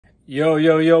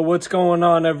Yo, what's going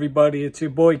on, everybody? It's your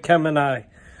boy Kemenai,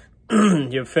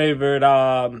 your favorite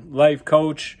life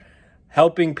coach,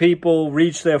 helping people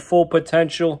reach their full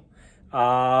potential.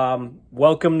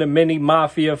 Welcome to Mini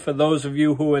Mafia for those of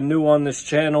you who are new on this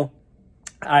channel.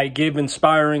 I give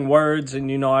inspiring words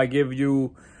and, I give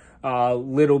you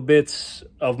little bits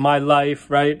of my life,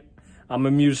 right? I'm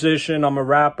a musician, I'm a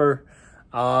rapper,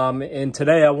 and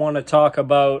today I want to talk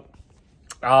about,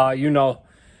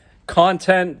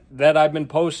 content that I've been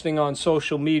posting on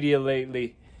social media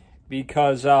lately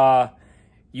because, as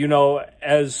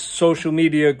social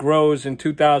media grows in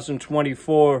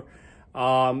 2024,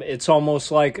 it's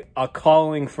almost like a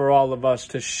calling for all of us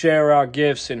to share our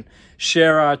gifts and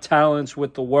share our talents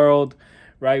with the world,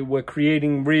 right? We're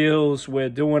creating reels, we're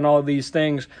doing all these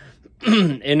things,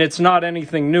 and it's not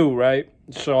anything new, right?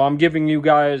 So I'm giving you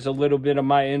guys a little bit of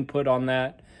my input on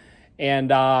that.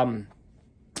 And,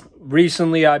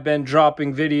 recently, I've been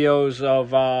dropping videos of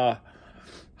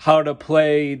how to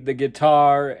play the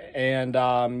guitar and,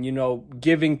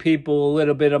 giving people a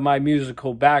little bit of my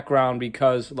musical background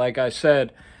because, like I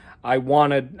said, I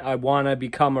want to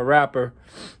become a rapper.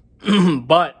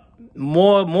 But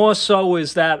more so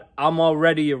is that I'm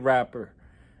already a rapper,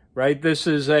 right? This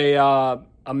is a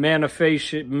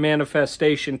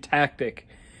manifestation tactic.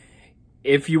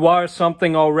 If you are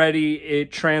something already,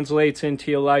 it translates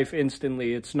into your life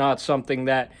instantly. It's not something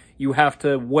that you have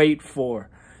to wait for.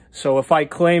 So if I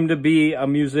claim to be a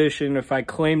musician, if I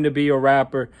claim to be a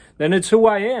rapper, then it's who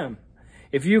I am.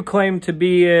 If you claim to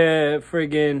be a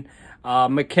friggin'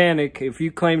 mechanic, if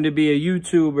you claim to be a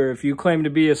YouTuber, if you claim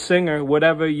to be a singer,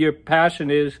 whatever your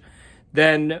passion is,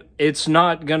 then it's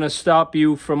not going to stop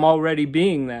you from already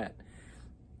being that.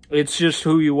 It's just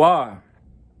who you are.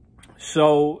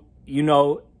 So,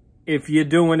 if you're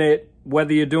doing it,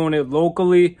 whether you're doing it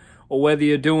locally or whether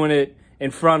you're doing it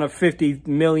in front of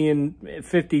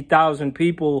 50,000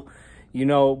 people,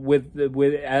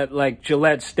 at like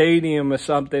Gillette Stadium or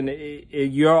something,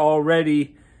 you're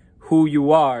already who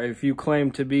you are if you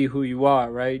claim to be who you are,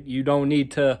 right? You don't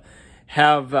need to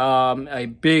have a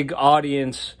big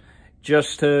audience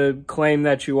just to claim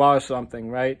that you are something,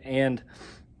 right? And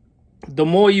the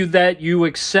more you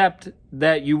accept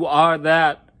that you are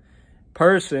that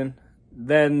person,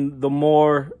 then the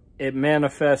more it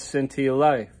manifests into your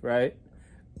life, right?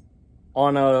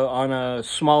 On a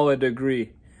smaller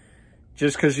degree.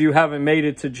 Just because you haven't made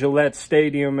it to Gillette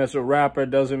Stadium as a rapper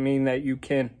doesn't mean that you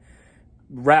can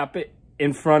rap it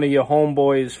in front of your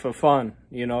homeboys for fun.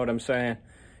 You know what I'm saying?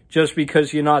 Just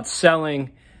because you're not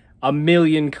selling 1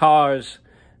 million cars,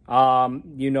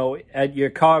 at your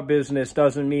car business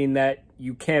doesn't mean that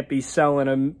you can't be selling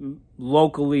them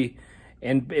locally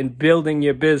and building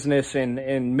your business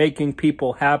and making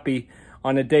people happy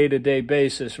on a day-to-day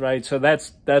basis, right? So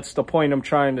that's the point I'm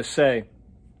trying to say.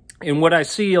 And what I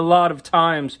see a lot of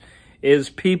times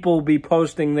is people be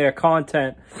posting their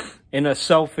content in a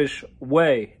selfish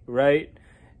way, right?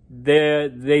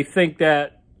 They think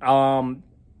that,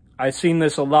 I've seen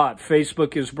this a lot.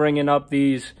 Facebook is bringing up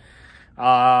these,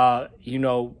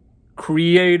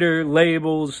 creator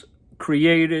labels,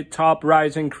 top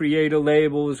rising creator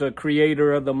labels or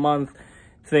creator of the month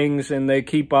things, and they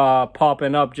keep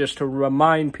popping up just to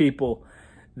remind people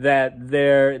that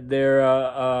they're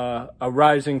a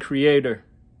rising creator.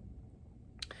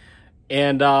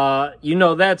 And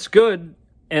that's good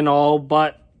and all,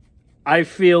 but I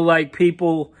feel like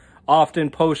people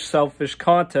often post selfish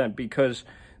content because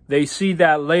they see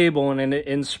that label and it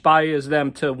inspires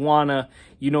them to wanna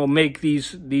make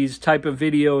these type of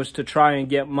videos to try and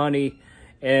get money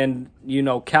and,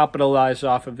 capitalize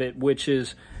off of it, which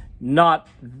is not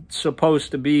supposed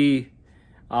to be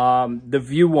the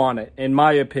view on it, in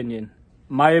my opinion.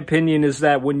 My opinion is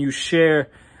that when you share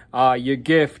your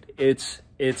gift, it's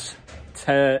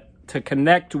to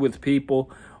connect with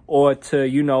people or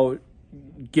to,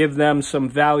 give them some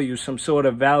value, some sort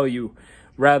of value,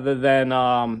 rather than,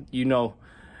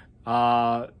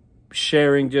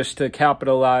 sharing just to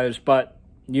capitalize. But,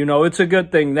 it's a good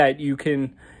thing that you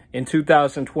can, in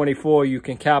 2024, you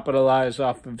can capitalize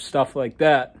off of stuff like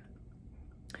that.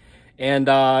 And,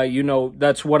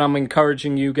 that's what I'm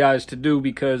encouraging you guys to do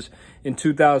because in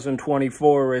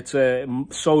 2024, it's a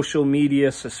social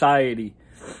media society.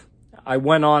 I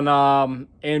went on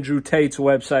Andrew Tate's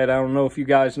website. I don't know if you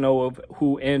guys know of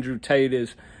who Andrew Tate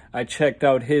is. I checked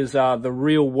out his The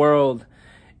Real World.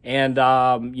 And,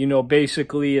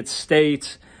 basically it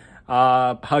states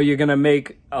how you're going to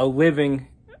make a living,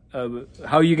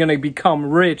 how you're going to become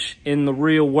rich in the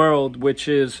real world, which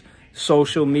is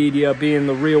social media, being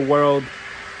the real world,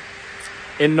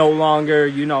 and no longer,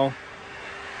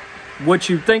 what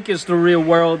you think is the real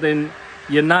world and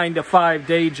your 9-to-5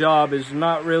 day job is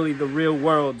not really the real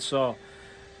world. So,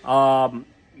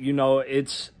 you know,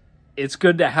 it's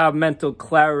good to have mental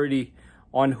clarity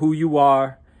on who you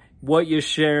are, what you're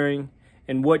sharing,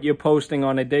 and what you're posting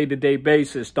on a day-to-day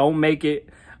basis. Don't make it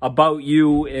about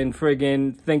you and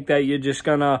friggin' think that you're just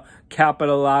gonna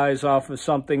capitalize off of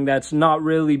something that's not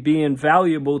really being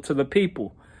valuable to the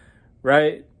people,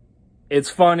 right? It's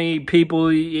funny,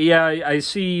 people, yeah, I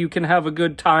see you can have a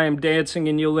good time dancing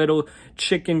in your little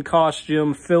chicken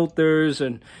costume, filters,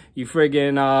 and you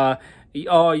friggin',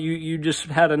 oh, you just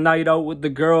had a night out with the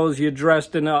girls, you're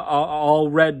dressed in a all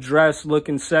red dress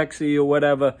looking sexy or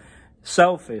whatever.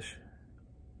 Selfish.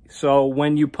 So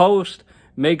when you post,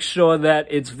 make sure that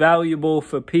it's valuable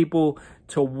for people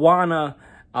to wanna,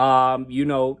 you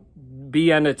know,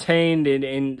 be entertained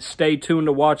and stay tuned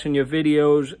to watching your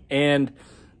videos and,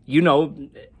 you know,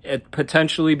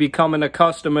 potentially becoming a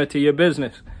customer to your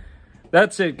business.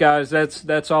 That's it, guys.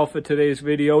 That's all for today's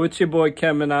video. It's your boy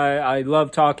Kem, and I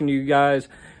love talking to you guys.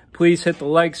 Please hit the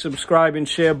like, subscribe, and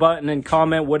share button and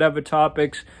comment whatever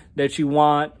topics that you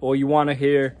want or you want to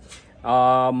hear.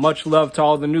 Much love to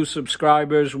all the new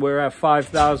subscribers. We're at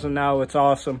 5,000 now. It's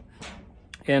awesome.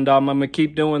 And I'm going to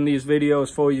keep doing these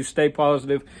videos for you. Stay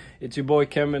positive. It's your boy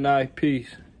Kem, and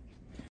peace.